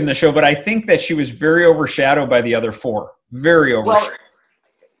very good in the show, but I think that she was very overshadowed by the other four. Very overshadowed. Well,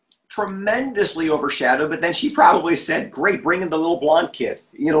 tremendously overshadowed, but then she probably said, great, bring in the little blonde kid.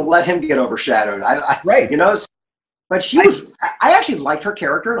 You know, let him get overshadowed. Right. You know, but I actually liked her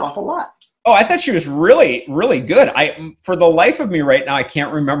character an awful lot. Oh, I thought she was really, really good. For the life of me right now, I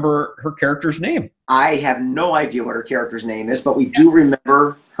can't remember her character's name. I have no idea what her character's name is, but we do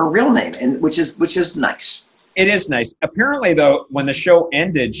remember her real name, and which is nice. It is nice. Apparently, though, when the show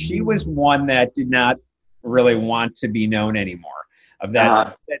ended, she was one that did not really want to be known anymore.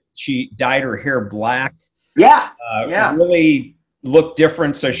 That she dyed her hair black. Yeah. Really looked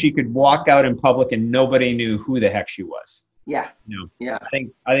different, so she could walk out in public and nobody knew who the heck she was. Yeah. Yeah.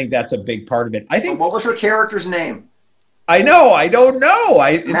 I think that's a big part of it. I think. So what was her character's name? I know. I don't know.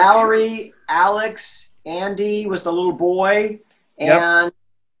 Mallory, Alex, Andy was the little boy, and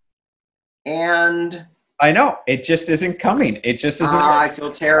I know it just isn't coming. It just isn't. I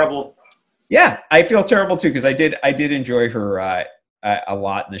feel terrible. Yeah, I feel terrible too because I did enjoy her a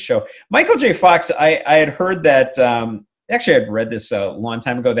lot in the show. Michael J. Fox, I had heard that. Actually, I'd read this a long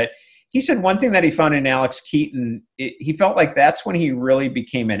time ago that he said one thing that he found in Alex Keaton. He felt like that's when he really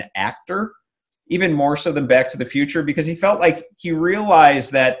became an actor, even more so than Back to the Future, because he felt like he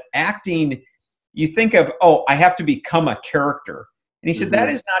realized that acting. You think of, oh, I have to become a character. And he said, that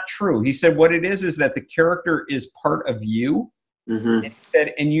is not true. He said, what it is that the character is part of you. And he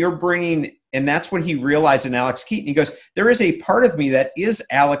said, and you're bringing, and that's what he realized in Alex Keaton. He goes, there is a part of me that is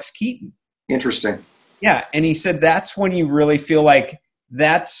Alex Keaton. Interesting. Yeah. And he said, that's when you really feel like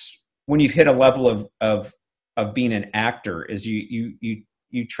that's when you've hit a level of being an actor is you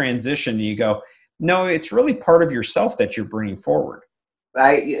transition and you go, no, it's really part of yourself that you're bringing forward.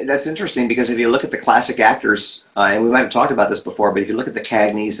 That's interesting because if you look at the classic actors, and we might have talked about this before, but if you look at the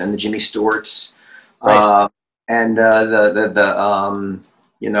Cagneys and the Jimmy Stewarts, and the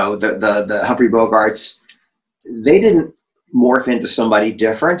Humphrey Bogarts, they didn't morph into somebody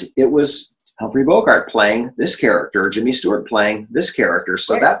different. It was Humphrey Bogart playing this character, Jimmy Stewart playing this character.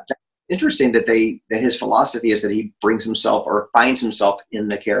 So that's interesting that his philosophy is that he brings himself or finds himself in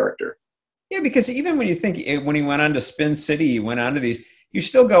the character. Yeah, because even when you think when he went on to Spin City, he went on to these. You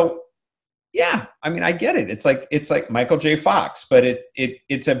still go, yeah. I mean, I get it. It's like Michael J. Fox, but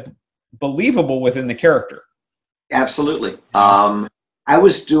it's a believable within the character. Absolutely. I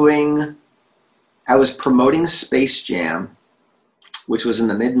was promoting Space Jam, which was in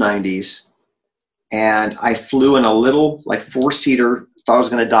the mid-90s, and I flew in a little like 4-seater, thought I was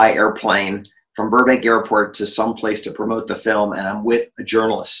going to die airplane from Burbank Airport to some place to promote the film, and I'm with a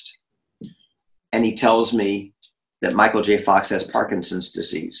journalist, and he tells me that Michael J. Fox has Parkinson's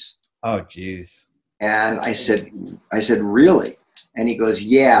disease. Oh, geez. And I said, really? And he goes,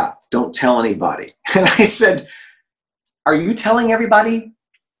 yeah, don't tell anybody. And I said, are you telling everybody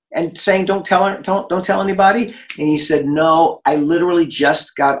and saying don't tell anybody? And he said, no, I literally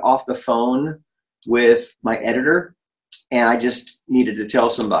just got off the phone with my editor and I just needed to tell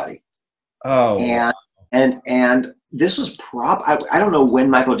somebody. Oh. And this was I don't know when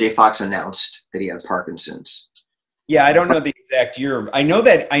Michael J. Fox announced that he had Parkinson's. Yeah, I don't know the exact year. I know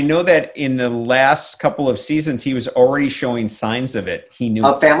that in the last couple of seasons he was already showing signs of it. He knew.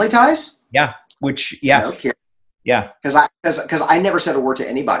 Family Ties? Yeah. Okay. Yeah. Because I never said a word to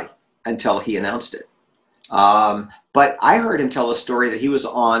anybody until he announced it. But I heard him tell a story that he was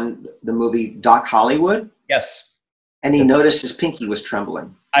on the movie Doc Hollywood. Yes. And he noticed his pinky was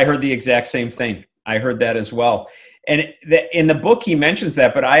trembling. I heard the exact same thing. I heard that as well. in the book he mentions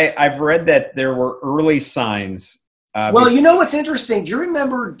that, but I've read that there were early signs. Well, you know what's interesting? Do you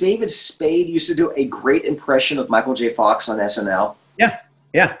remember David Spade used to do a great impression of Michael J. Fox on SNL? Yeah,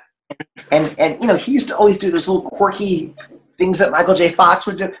 yeah. And he used to always do those little quirky things that Michael J. Fox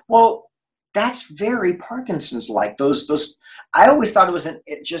would do. Well, that's very Parkinson's-like. Those I always thought it was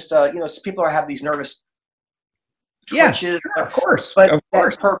just people have these nervous twitches. Yeah, of course. But of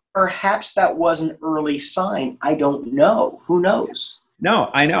course. Perhaps that was an early sign. I don't know. Who knows? No,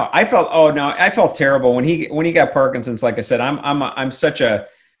 I know. I felt terrible when he got Parkinson's. Like I said, I'm such a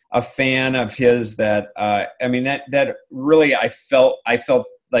fan of his that that really I felt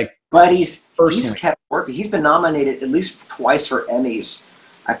like. But he's kept working. He's been nominated at least twice for Emmys.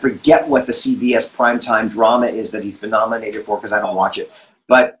 I forget what the CBS primetime drama is that he's been nominated for because I don't watch it.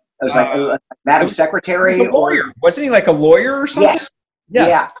 But it was like Madam Secretary, lawyer. Wasn't he like a lawyer or something? Yes.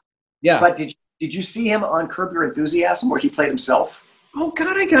 Yeah. Yeah. But did you see him on Curb Your Enthusiasm where he played himself? Oh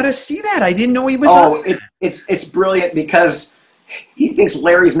God, I gotta see that. I didn't know he was. Oh, it's brilliant because he thinks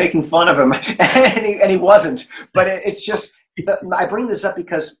Larry's making fun of him, and he wasn't. But it's just I bring this up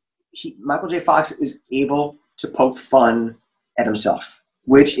because Michael J. Fox is able to poke fun at himself,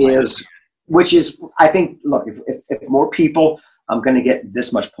 which is I think. Look, if more people, I'm going to get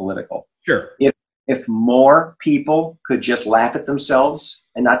this much political. Sure. If more people could just laugh at themselves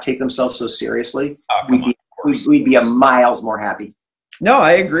and not take themselves so seriously, we'd be a miles more happy. No,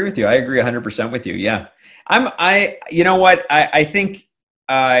 I agree with you. I agree 100% with you. Yeah. You know what? I think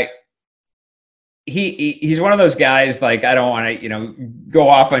he's one of those guys, like, I don't want to, go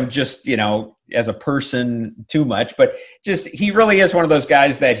off on just, as a person too much, but just, he really is one of those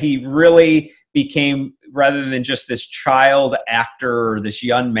guys that he really became, rather than just this child actor or this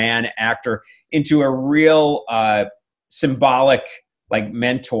young man actor, into a real symbolic like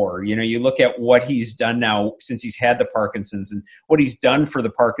mentor. You look at what he's done now since he's had the Parkinson's and what he's done for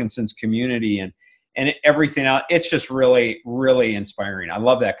the Parkinson's community and everything else. It's just really, really inspiring. I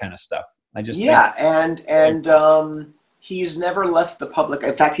love that kind of stuff. I just and he's never left the public.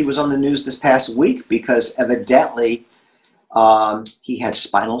 In fact, he was on the news this past week because evidently he had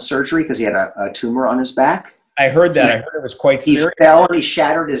spinal surgery because he had a tumor on his back. I heard that. I heard it was quite serious. He fell and he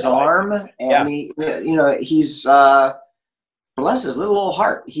shattered his arm, and he's bless his little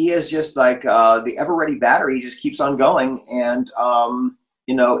heart. He is just like the ever-ready battery. He just keeps on going, and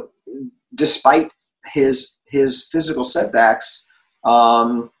despite his physical setbacks,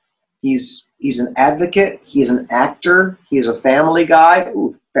 he's an advocate. He's an actor. He's a family guy.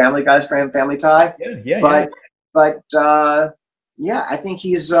 Ooh, Family Guy's Family Tie. Yeah. But I think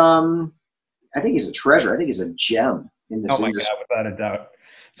he's a treasure. I think he's a gem in this industry. God, without a doubt.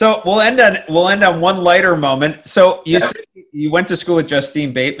 So we'll end on one lighter moment. So you said you went to school with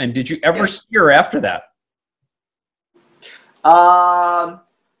Justine Bateman. Did you ever see her after that?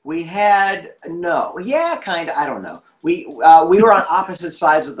 We had kind of. I don't know. We were on opposite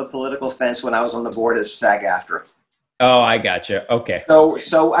sides of the political fence when I was on the board of SAG-AFTRA. Oh, I gotcha. Okay.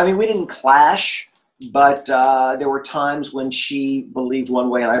 So I mean, we didn't clash, but there were times when she believed one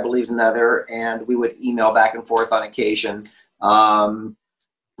way and I believed another, and we would email back and forth on occasion.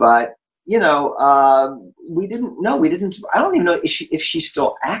 But we didn't. I don't even know if she's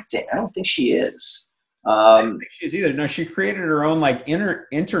still acting. I don't think she is. I don't think she's either. No, she created her own like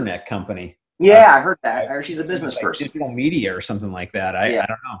internet company. Yeah, I heard that. I heard she's a business person. Digital media or something like that. I don't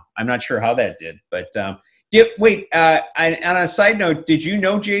know. I'm not sure how that did. But wait. On a side note, did you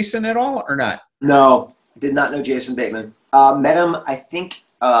know Jason at all or not? No, did not know Jason Bateman. Met him, I think,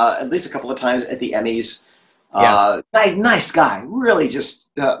 at least a couple of times at the Emmys. Nice guy. Really just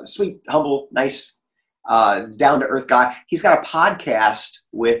sweet, humble, nice, down-to-earth guy. He's got a podcast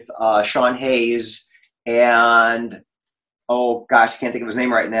with Sean Hayes and, oh gosh, I can't think of his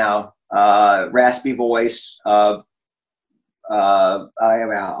name right now. Raspy voice. I'll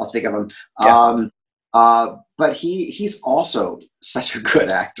think of him. But he's also such a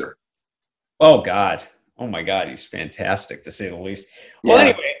good actor. Oh God. Oh my God. He's fantastic to say the least. Well,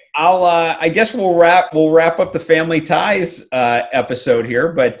 anyway, I guess we'll wrap up the Family Ties episode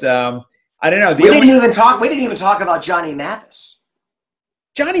here, but I don't know. We didn't even talk about Johnny Mathis.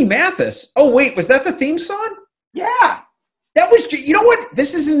 Johnny Mathis. Oh wait, was that the theme song? Yeah. That was, you know what?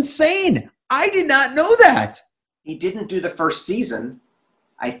 This is insane. I did not know that. He didn't do the first season.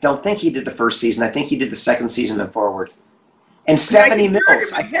 I don't think he did the first season. I think he did the second season and forward. And Stephanie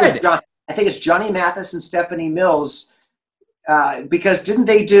Mills. I think it's Johnny Mathis and Stephanie Mills. Because didn't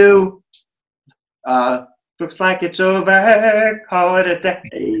they do Looks Like It's Over, call it a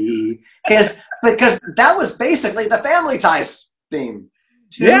day? Because that was basically the Family Ties theme.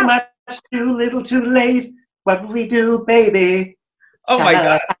 Too much, too little, too late. What will we do, baby? Oh my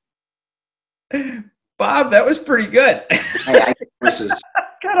God. Bob, that was pretty good. Hey, this is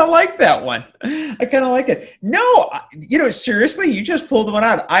kind of like that one. I kind of like it. No, seriously, you just pulled one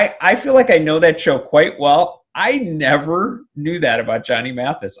out. I feel like I know that show quite well. I never knew that about Johnny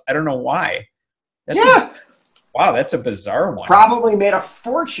Mathis. I don't know why. Wow, that's a bizarre one. Probably made a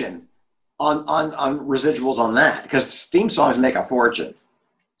fortune on residuals on that, because theme songs make a fortune.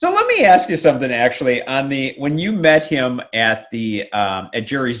 So let me ask you something. Actually, when you met him at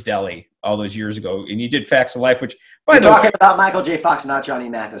Jerry's Deli all those years ago, and you did Facts of Life, which by the way, talking about Michael J. Fox, not Johnny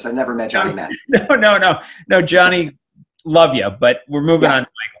Mathis. I've never met Johnny Mathis. No, Johnny, love you, but we're moving on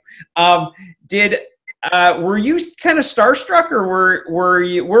to Michael. Were you kind of starstruck, or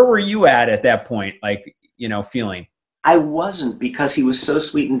where were you at that point? Like, feeling? I wasn't, because he was so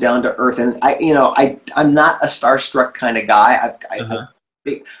sweet and down to earth, and I'm not a starstruck kind of guy.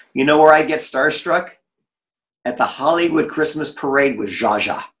 You know where I get starstruck? At the Hollywood Christmas Parade with Zsa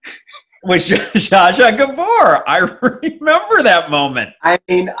Zsa. With Zsa Zsa Gabor. I remember that moment. I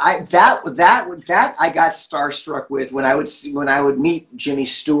mean, that I got starstruck with when I would meet Jimmy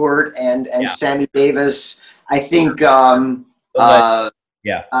Stewart and Sammy Davis. I think Ed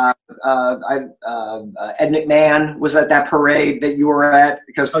McMahon was at that parade that you were at,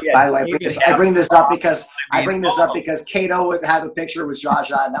 because by the way, I bring this up because Kato would have a picture with Zsa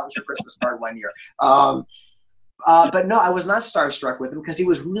Zsa, and that was your Christmas card one year. But no, I was not starstruck with him, because he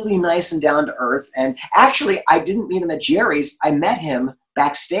was really nice and down to earth. And actually, I didn't meet him at Jerry's. I met him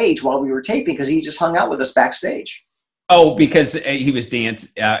backstage while we were taping, because he just hung out with us backstage. Oh, because he was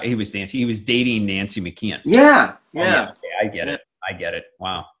dancing. He was dating Nancy McKeon. Yeah. I get it.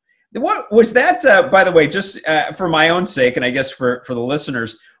 Wow. What was that? By the way, just for my own sake, and I guess for the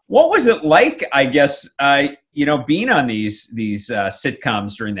listeners, what was it like? I guess being on these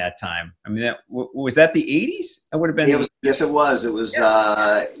sitcoms during that time. I mean, was that the 80s? That would have been. Yes, it was. It was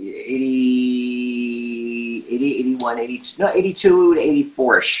 80, 81, 82, 82 to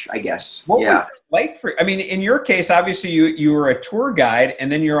 84ish, I guess. What was it like in your case, obviously you were a tour guide,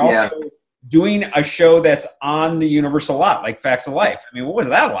 and then you're also doing a show that's on the Universal lot, like Facts of Life. I mean, what was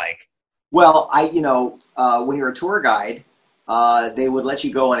that like? Well, when you're a tour guide, they would let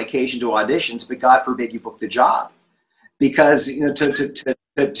you go on occasion to auditions, but God forbid you book the job, because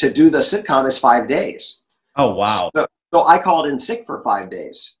to do the sitcom is 5 days. Oh wow! So I called in sick for 5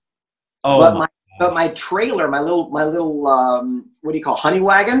 days. Oh, but my trailer, my little what do you call, honey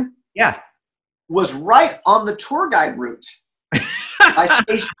wagon? Yeah, was right on the tour guide route. I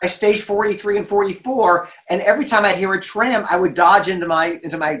staged 43 and 44, and every time I'd hear a tram, I would dodge into my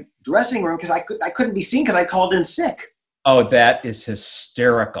dressing room, because I couldn't be seen because I called in sick. Oh, that is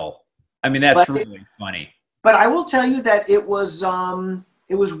hysterical. I mean, that's really funny. But I will tell you that it was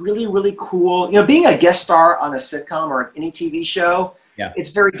really, really cool. Being a guest star on a sitcom or any TV show, it's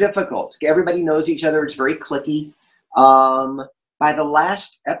very difficult. Everybody knows each other. It's very cliquey. By the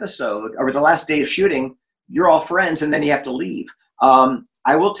last episode, or the last day of shooting, you're all friends, and then you have to leave.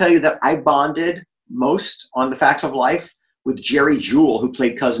 I will tell you that I bonded most on the Facts of Life with Jerry Jewell, who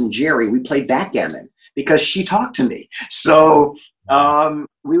played Cousin Jerry. We played backgammon, because she talked to me. So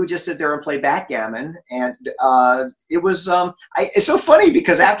we would just sit there and play backgammon. And it was, it's so funny,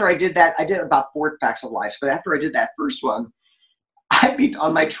 because after I did that, I did about 4 Facts of Life. But after I did that first one, I'd be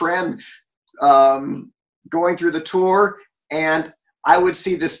on my tram going through the tour, and I would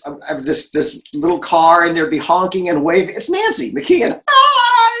see this little car, and there'd be honking and waving. It's Nancy McKeon.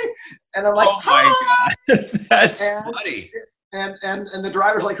 Hi! And I'm like, oh my God, that's funny. And the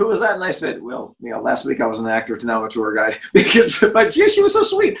driver's like, who was that? And I said, well, last week I was an actor, now I'm a tour guide. But yeah, she was so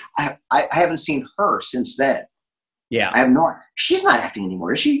sweet. I haven't seen her since then. Yeah. I have not. She's not acting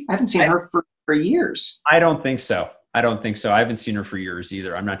anymore, is she? I haven't seen her for years. I don't think so. I haven't seen her for years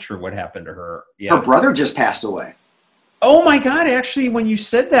either. I'm not sure what happened to her. Yeah. Her brother just passed away. Oh my God. Actually, when you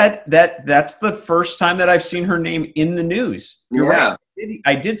said that's the first time that I've seen her name in the news. You're right.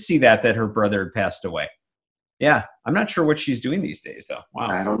 I did see that her brother had passed away. Yeah. I'm not sure what she's doing these days, though. Wow.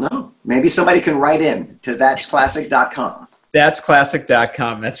 I don't know. Maybe somebody can write in to that'sclassic.com.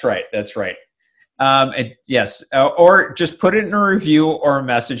 That'sclassic.com. That's right. Yes. Or just put it in a review or a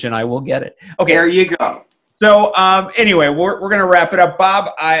message, and I will get it. Okay. There you go. So anyway, we're going to wrap it up.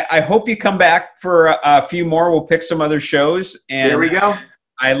 Bob, I hope you come back for a few more. We'll pick some other shows. And there we go.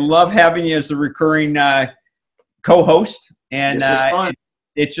 I love having you as a recurring co-host. And this is fun.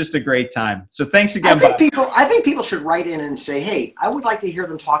 It's just a great time. So thanks again, Bob. I think people should write in and say, hey, I would like to hear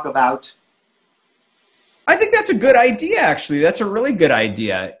them talk about. I think that's a good idea, actually. That's a really good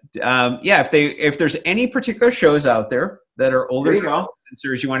idea. If there's any particular shows out there that are older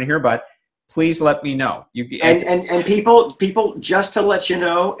series you want to hear about, please let me know. And people, just to let you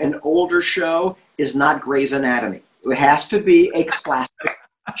know, an older show is not Grey's Anatomy. It has to be a classic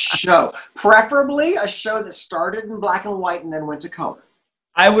show, preferably a show that started in black and white and then went to color.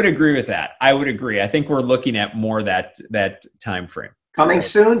 I would agree with that. I would agree. I think we're looking at more that time frame. Coming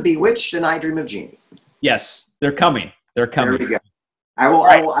soon, Bewitched and I Dream of Jeannie. Yes, they're coming. They're coming. There we go. I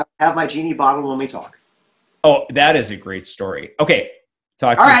will have my Jeannie bottle when we talk. Oh, that is a great story. Okay.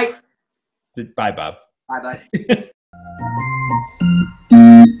 Talk to All right. you. Bye, Bob. Bye-bye.